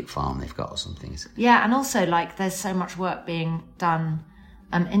massive cricket farm they've got or something, is it? Yeah, and also, there's so much work being done.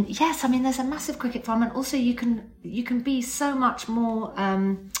 And yes, I mean, there's a massive cricket farm, and also you can be so much more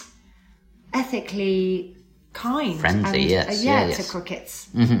ethically... friendly, to crickets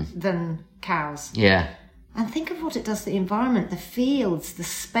than cows. Yeah. And think of what it does to the environment, the fields, the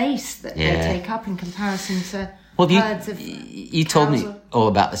space that they take up in comparison to herds of you told me all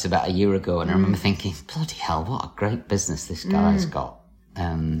about this about a year ago, and I remember thinking, bloody hell, what a great business this guy's got.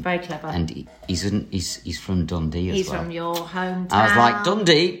 Very clever. And he's from Dundee as well. He's from your hometown. I was like,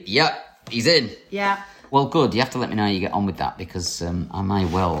 Dundee? Yep, he's in. Yeah. Well, good. You have to let me know how you get on with that because I may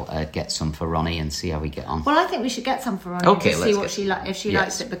well get some for Ronnie and see how we get on. Well, I think we should get some for Ronnie to see what if she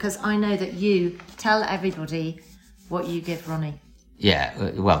likes it, because I know that you tell everybody what you give Ronnie. Yeah,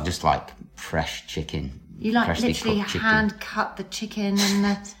 well, just like fresh chicken. You literally hand cut the chicken in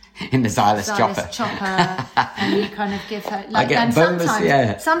the in the Xylus chopper, and you kind of give her. I get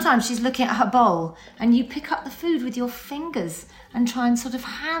bonus. Sometimes she's looking at her bowl, and you pick up the food with your fingers and try and sort of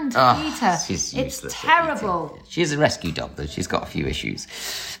hand feed her. It's terrible. She's a rescue dog, though. She's got a few issues,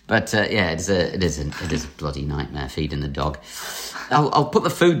 but it is a bloody nightmare feeding the dog. I'll put the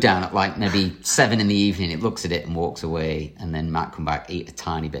food down at like maybe 7 in the evening. It looks at it and walks away, and then might come back, eat a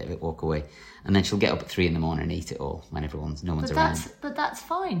tiny bit of it, walk away. And then she'll get up at 3 in the morning and eat it all when no one's around. But that's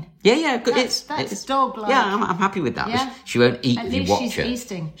fine. Yeah, good. That's dog-like. Yeah, I'm happy with that. Yeah? She won't eat if you watch her. At least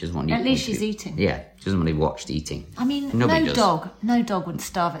she's eating. She doesn't want At least she's eating. Yeah, she doesn't want to be watched eating. I mean, no dog would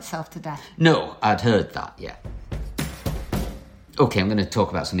starve itself to death. No, I'd heard that, yeah. Okay, I'm going to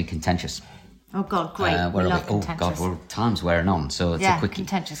talk about something contentious. Oh, God, great. We love contentious. Oh, God, time's wearing on, so it's a quick...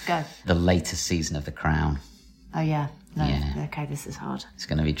 contentious, go. The latest season of The Crown. Oh, yeah. No, okay, this is hard. It's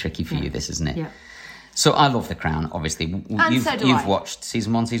going to be tricky for you, this, isn't it? Yeah. So I love The Crown, obviously. You've watched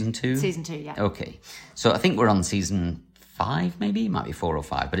season 1, season 2? Season 2, yeah. Okay. So I think we're on season 5, maybe? It might be 4 or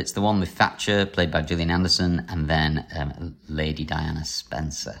 5. But it's the one with Thatcher, played by Gillian Anderson, and then Lady Diana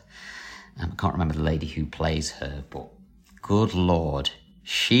Spencer. I can't remember the lady who plays her, but good Lord,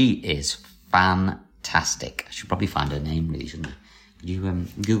 she is fantastic. I should probably find her name, really, shouldn't I? Could you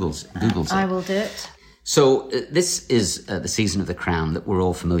Google it? I will do it. So this is the season of The Crown that we're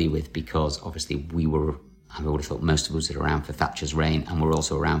all familiar with because obviously I would have thought most of us are around for Thatcher's reign, and we're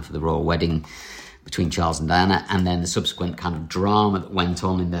also around for the royal wedding between Charles and Diana, and then the subsequent kind of drama that went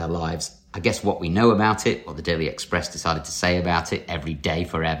on in their lives. I guess what we know about it, what the Daily Express decided to say about it every day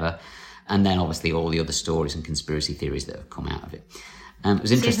forever, and then obviously all the other stories and conspiracy theories that have come out of it. It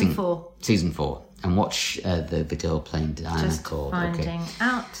was interesting. Season 4. Season 4. And watch the girl playing Diana Just called. Finding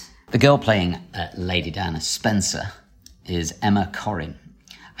out. The girl playing Lady Diana Spencer is Emma Corrin.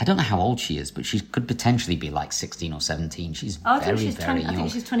 I don't know how old she is, but she could potentially be like 16 or 17. She's very young. I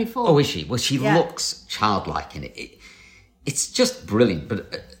think she's 24. Oh, is she? Well, she looks childlike in it. It's just brilliant.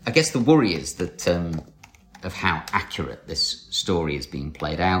 But I guess the worry is that of how accurate this story is being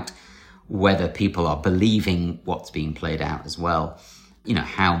played out, whether people are believing what's being played out as well. You know,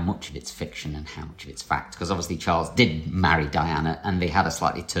 how much of it's fiction and how much of it's fact. Because obviously Charles did marry Diana and they had a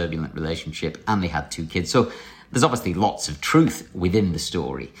slightly turbulent relationship and they had 2 kids. So there's obviously lots of truth within the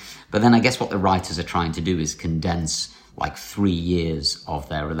story. But then I guess what the writers are trying to do is condense like 3 years of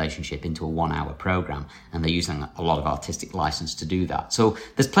their relationship into a 1-hour programme. And they're using a lot of artistic license to do that. So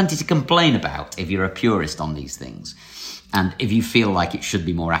there's plenty to complain about if you're a purist on these things. And if you feel like it should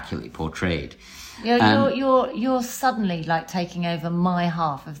be more accurately portrayed. You're suddenly like taking over my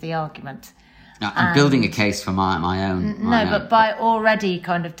half of the argument. I'm building a case for my own. But by already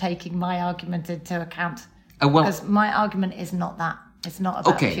kind of taking my argument into account. Because my argument is not that. It's not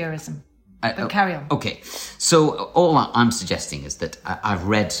about purism. But carry on. Okay. So all I'm suggesting is that I've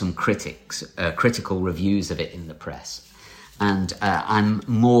read some critical reviews of it in the press. And I'm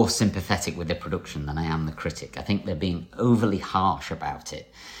more sympathetic with the production than I am the critic. I think they're being overly harsh about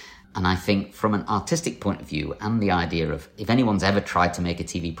it. And I think from an artistic point of view and the idea of if anyone's ever tried to make a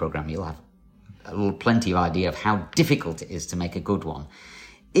TV programme, you'll have plenty of idea of how difficult it is to make a good one.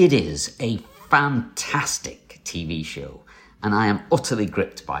 It is a fantastic TV show and I am utterly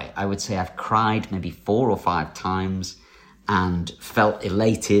gripped by it. I would say I've cried maybe 4 or 5 times and felt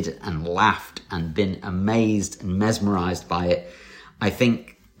elated and laughed and been amazed and mesmerised by it. I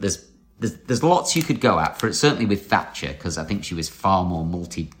think there's lots you could go at for it, certainly with Thatcher, because I think she was far more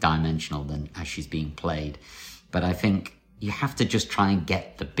multi-dimensional than as she's being played. But I think you have to just try and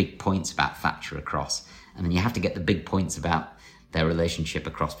get the big points about Thatcher across. And then you have to get the big points about their relationship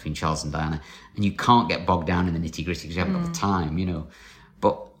across between Charles and Diana. And you can't get bogged down in the nitty-gritty because you haven't got the time, you know.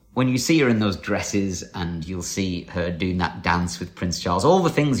 But when you see her in those dresses and you'll see her doing that dance with Prince Charles, all the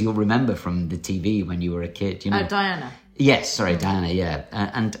things you'll remember from the TV when you were a kid, you know. Diana. Yes, sorry, Diana,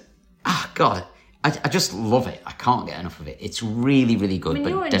 yeah. God, I just love it. I can't get enough of it. It's really, really good. I mean,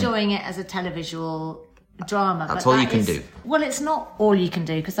 you're enjoying it as a televisual drama. That's all you can do. Well, it's not all you can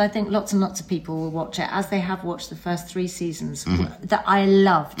do, because I think lots and lots of people will watch it, as they have watched the first 3 seasons, that I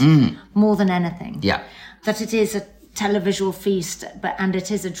loved more than anything. Yeah. That it is a televisual feast, and it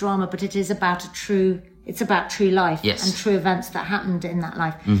is a drama, but it is about true life and true events that happened in that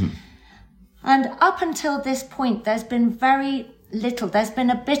life. And up until this point, there's been very little. There's been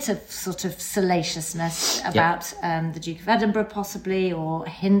a bit of sort of salaciousness about the Duke of Edinburgh, possibly, or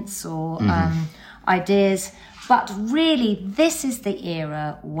hints or ideas. But really, this is the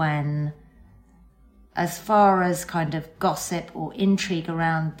era when, as far as kind of gossip or intrigue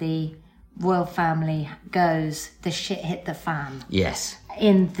around the royal family goes, the shit hit the fan. Yes.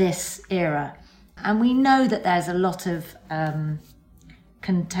 In this era. And we know that there's a lot of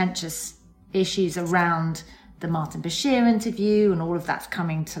contentious issues around the Martin Bashir interview, and all of that's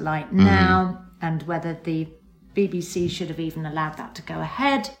coming to light now, and whether the BBC should have even allowed that to go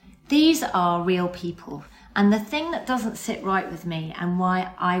ahead. These are real people. And the thing that doesn't sit right with me, and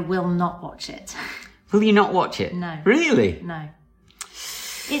why I will not watch it. Will you not watch it? No. Really? No.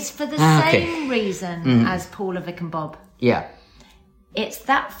 It's for the same reason as Paula, Vic and Bob. Yeah. It's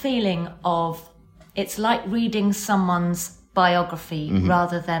that feeling of, it's like reading someone's biography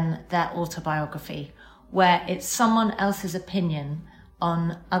rather than their autobiography, where it's someone else's opinion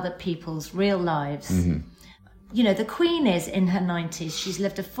on other people's real lives. You know, the Queen is in her 90s. She's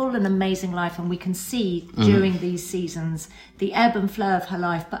lived a full and amazing life, and we can see during these seasons the ebb and flow of her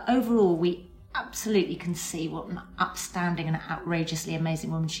life. But overall, we absolutely can see what an upstanding and outrageously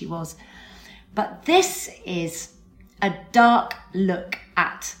amazing woman she was. But this is a dark look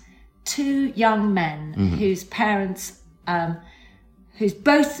at 2 young men whose parents, whose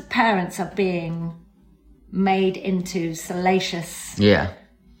both parents are being made into salacious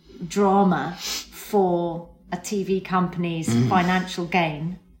drama for a TV company's financial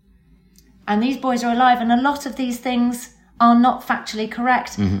gain. And these boys are alive, and a lot of these things are not factually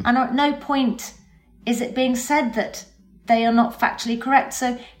correct. And at no point is it being said that they are not factually correct.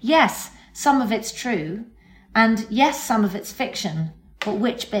 So yes, some of it's true, and yes, some of it's fiction, but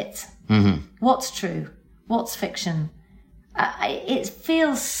which bits? What's true? What's fiction? It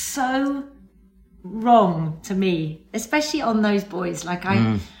feels so wrong to me, especially on those boys. Like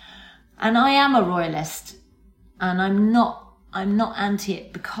and I am a royalist, and I'm not anti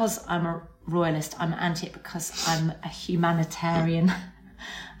it because I'm a royalist. I'm anti it because I'm a humanitarian,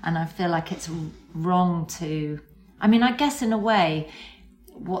 and I feel like it's wrong to. I mean, I guess in a way,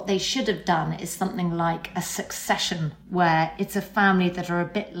 what they should have done is something like a Succession, where it's a family that are a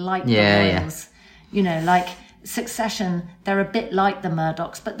bit like the royals. You know, like Succession, they're a bit like the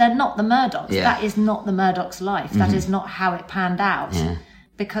Murdochs, but they're not the Murdochs. Yeah. That is not the Murdochs' life. That is not how it panned out. Yeah.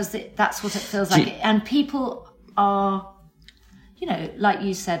 Because that's what it feels like. And people are, you know, like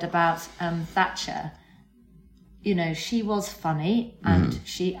you said about Thatcher, you know, she was funny, and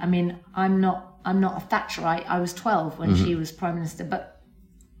I'm not a Thatcherite. I was 12 when she was Prime Minister,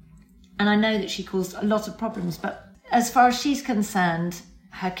 and I know that she caused a lot of problems, but as far as she's concerned,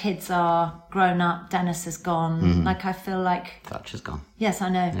 her kids are grown up, Dennis is gone. Like, I feel like... Thatcher's gone. Yes, I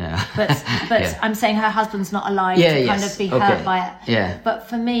know. Yeah. But I'm saying her husband's not alive to kind of be hurt by it. Yeah. But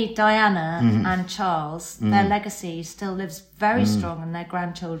for me, Diana and Charles, their legacy still lives very strong, and their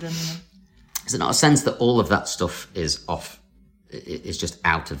grandchildren. Is it not a sense that all of that stuff is just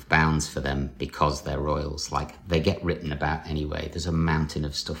out of bounds for them because they're royals? Like, they get written about anyway. There's a mountain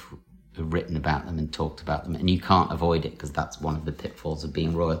of stuff written about them and talked about them, and you can't avoid it because that's one of the pitfalls of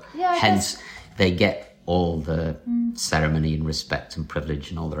being royal. Yeah, Hence, they get all the ceremony and respect and privilege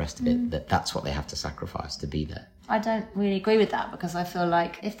and all the rest of it. That's what they have to sacrifice to be there. I don't really agree with that, because I feel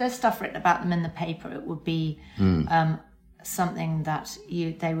like if there's stuff written about them in the paper, it would be something that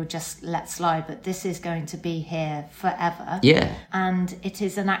they would just let slide. But this is going to be here forever. Yeah. And it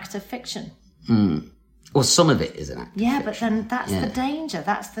is an act of fiction. Well, some of it is an act of fiction. But then that's the danger.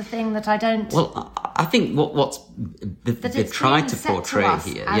 That's the thing that I don't... Well, I think what's they've tried to portray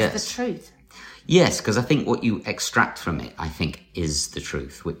here as the truth. Yes, because I think what you extract from it, I think, is the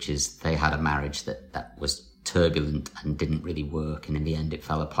truth, which is they had a marriage that was turbulent and didn't really work, and in the end it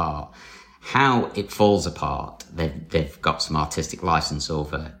fell apart. How it falls apart, they've got some artistic license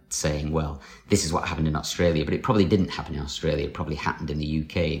over saying, well, this is what happened in Australia, but it probably didn't happen in Australia. It probably happened in the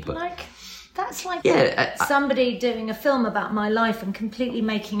UK. But that's like somebody doing a film about my life and completely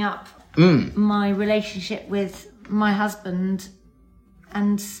making up my relationship with my husband.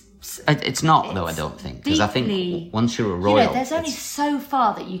 And it's not, though, I don't think. Because I think once you're a royal... there's only so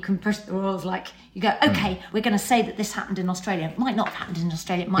far that you can push the royals. Like, you go, okay, we're going to say that this happened in Australia. It might not have happened in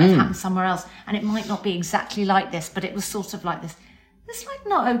Australia. It might have happened somewhere else. And it might not be exactly like this, but it was sort of like this. It's like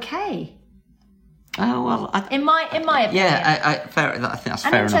not okay. Oh, well... In my opinion. Yeah, fair. I think that's fair enough.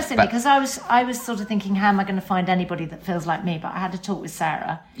 And interestingly, because I was sort of thinking, how am I going to find anybody that feels like me? But I had a talk with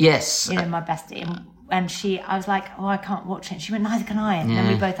Sarah. Yes. You know, my bestie. And I was like, oh, I can't watch it. She went, neither can I. And then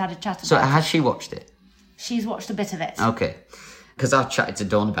we both had a chat about it. So has she watched it? She's watched a bit of it. Okay. Because I chatted to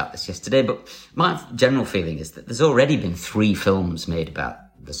Dawn about this yesterday, but my general feeling is that there's already been 3 films made about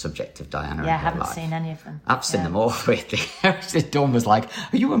the subject of Diana and her life. Yeah, I haven't seen any of them. I've seen them all. Dawn was like,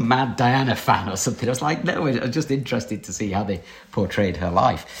 are you a mad Diana fan or something? I was like, no, I was just interested to see how they portrayed her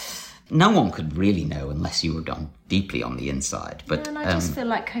life. No one could really know unless you were deeply on the inside. But and I just feel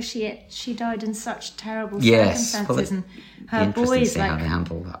like because she died in such terrible circumstances, and her boys, how they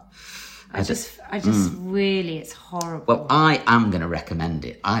handle that. I just really, it's horrible. Well, I am going to recommend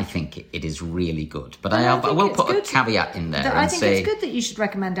it. I think it is really good, but I will put a caveat in there. I think it's good that you should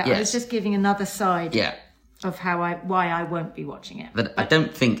recommend it. Yes. I was just giving another side of why I won't be watching it. But I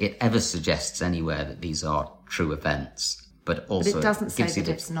don't think it ever suggests anywhere that these are true events, but also it doesn't say that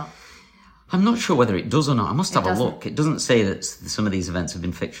it's not. I'm not sure whether it does or not. I must have a look. It doesn't say that some of these events have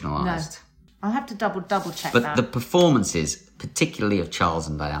been fictionalised. No. I'll have to double check that. But the performances, particularly of Charles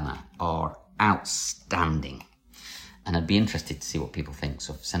and Diana, are outstanding. And I'd be interested to see what people think.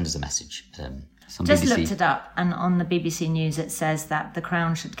 So send us a message. Just looked it up, and on the BBC News it says that the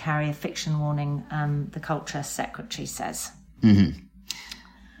Crown should carry a fiction warning, the Culture Secretary says. Mm-hmm.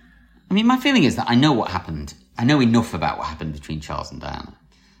 I mean, my feeling is that I know what happened. I know enough about what happened between Charles and Diana.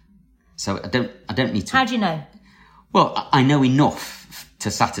 So I don't need to... How do you know? Well, I know enough to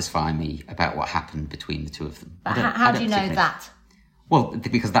satisfy me about what happened between the two of them. But how do you know that? Well,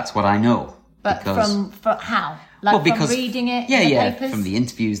 because that's what I know. But from how? Like from reading it in the papers? From the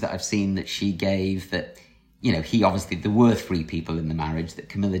interviews that I've seen that she gave, that, you know, there were 3 people in the marriage, that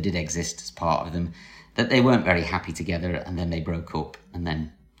Camilla did exist as part of them, that they weren't very happy together, and then they broke up, and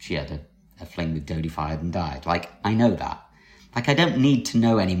then she had a fling with Dodie Fayed and died. Like, I know that. Like, I don't need to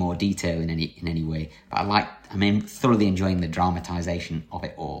know any more detail in any way, but I'm thoroughly enjoying the dramatisation of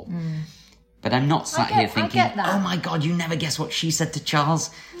it all. But I'm not sat here thinking, oh my God, you never guess what she said to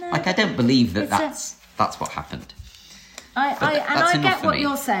Charles. No, like, I don't believe that's what happened. I get what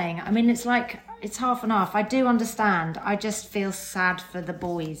you're saying. I mean, it's like, it's half and half. I do understand. I just feel sad for the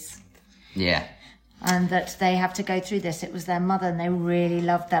boys. Yeah. And that they have to go through this. It was their mother, and they really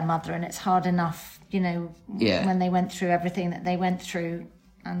loved their mother, and it's hard enough, you know, when they went through everything that they went through.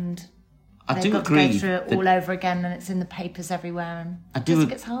 And they've got to go through it all over again, and it's in the papers everywhere, and it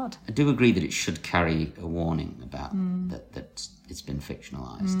gets hard. I do agree that it should carry a warning about that it's been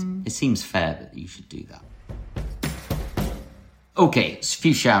fictionalised. It seems fair that you should do that. Okay, a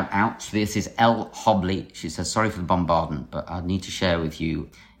few shout-outs. This is Elle Hobley. She says, sorry for the bombardment, but I need to share with you,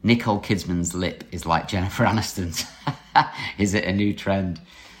 Nicole Kidman's lip is like Jennifer Aniston's. Is it a new trend?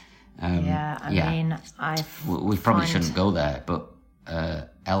 I mean, we probably shouldn't go there, but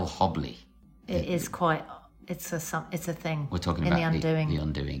Elle Hobley. It is quite... It's a thing. We're talking in about The Undoing. The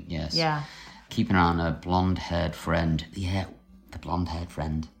Undoing, yes. Yeah. Keeping an eye on her blonde-haired friend. Yeah, the blonde-haired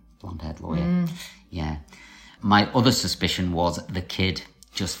friend. Blonde-haired lawyer. Yeah. My other suspicion was the kid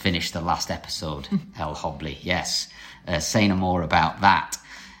just finished the last episode. Elle Hobley, yes. Say no more about that.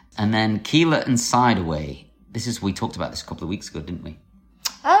 And then Keela and Sideaway. We talked about this a couple of weeks ago, didn't we?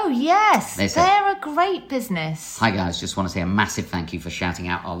 Oh, yes. They're a great business. Hi, guys. Just want to say a massive thank you for shouting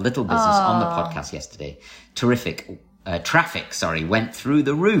out our little business on the podcast yesterday. Terrific. Traffic, went through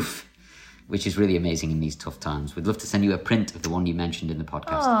the roof, which is really amazing in these tough times. We'd love to send you a print of the one you mentioned in the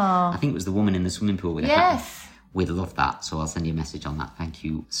podcast. I think it was the woman in the swimming pool with a hat. We'd love that, so I'll send you a message on that. Thank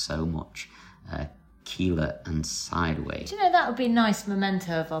you so much. Keela and Sideaway. Do you know that would be a nice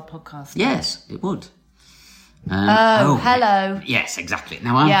memento of our podcast? Yes, it would. Hello. Yes, exactly.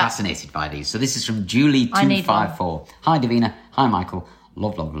 Now, I'm fascinated by these. So this is from Julie254. Hi, Davina. Hi, Michael.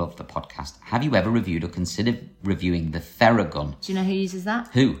 Love the podcast. Have you ever reviewed or considered reviewing the Theragun? Do you know who uses that?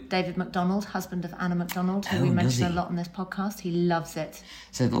 Who? David McDonald, husband of Anna McDonald, who we mention a lot on this podcast. He loves it.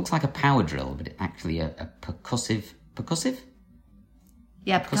 So it looks like a power drill, but it's actually a percussive?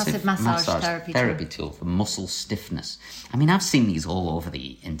 Yeah, percussive massage therapy tool for muscle stiffness. I mean, I've seen these all over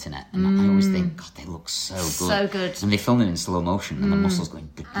the internet, and I always think, God, they look so good. So good. And they film them in slow motion, and the muscles going...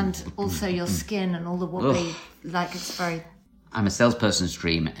 And also your skin and all the wobbly, it's very... I'm a salesperson's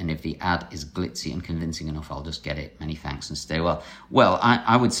dream, and if the ad is glitzy and convincing enough, I'll just get it. Many thanks and stay well. Well,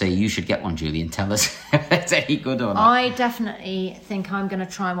 I would say you should get one, Julie, and tell us if it's any good or not. I definitely think I'm going to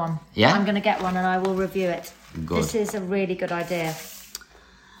try one. Yeah? I'm going to get one and I will review it. Good. This is a really good idea.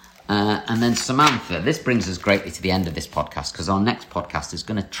 And then Samantha, this brings us greatly to the end of this podcast, because our next podcast is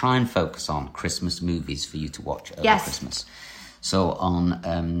going to try and focus on Christmas movies for you to watch over Christmas. So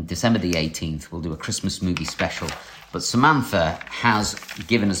on December the 18th, we'll do a Christmas movie special. But Samantha has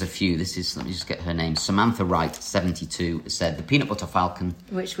given us a few. Let me just get her name. Samantha Wright, 72, said The Peanut Butter Falcon.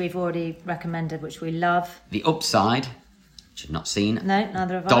 Which we've already recommended, which we love. The Upside, which I've not seen. No,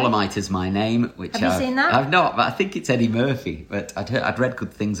 neither have I. Dolomite Is My Name, which have you seen that? I've not, but I think it's Eddie Murphy. But I'd read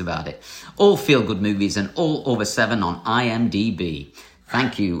good things about it. All feel-good movies and all over 7 on IMDb.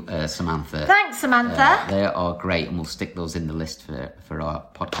 Thank you, Samantha. Thanks, Samantha. They are great, and we'll stick those in the list for our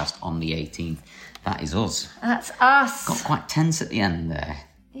podcast on the 18th. That is us. That's us. Got quite tense at the end there.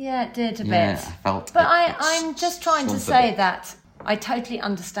 Yeah, it did a bit. I felt. But I'm just trying to say that I totally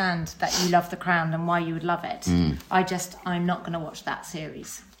understand that you love The Crown and why you would love it. I'm not going to watch that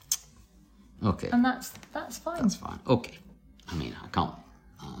series. Okay. And that's fine. That's fine. Okay. I mean, I can't.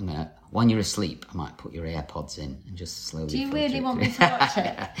 I'm gonna. When you're asleep, I might put your AirPods in and just slowly. Do you really want me to watch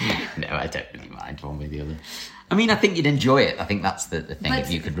it? No, I don't really mind one way or the other. I mean, I think you'd enjoy it. I think that's the thing.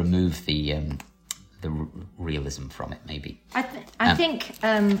 If you could remove the realism from it, maybe. I think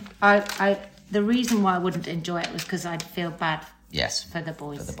the reason why I wouldn't enjoy it was because I'd feel bad. Yes. For the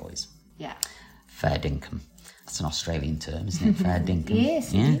boys. For the boys. Yeah. Fair dinkum. That's an Australian term, isn't it? Fair dinkum.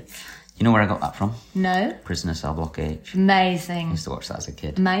 Yes. Yeah. You know where I got that from? No. Prisoner Cell Block H. Amazing. I used to watch that as a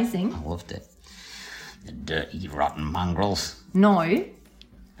kid. Amazing. I loved it. The dirty, rotten mongrels. No.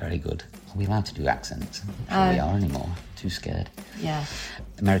 Very good. Are we allowed to do accents? I'm not sure we are anymore. Too scared. Yeah.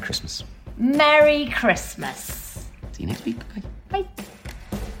 Merry Christmas. Merry Christmas. See you next week. Bye. Bye.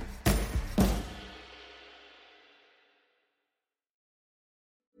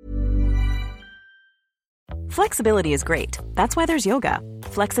 Flexibility is great. That's why there's yoga.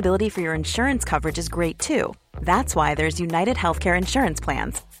 Flexibility for your insurance coverage is great too. That's why there's United Healthcare Insurance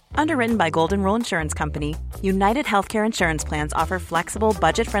Plans. Underwritten by Golden Rule Insurance Company, United Healthcare Insurance Plans offer flexible,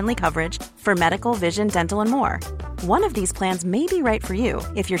 budget-friendly coverage for medical, vision, dental, and more. One of these plans may be right for you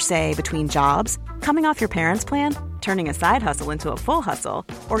if you're, say, between jobs, coming off your parents' plan, turning a side hustle into a full hustle,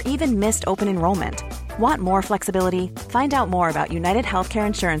 or even missed open enrollment. Want more flexibility? Find out more about United Healthcare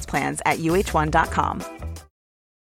Insurance Plans at UH1.com.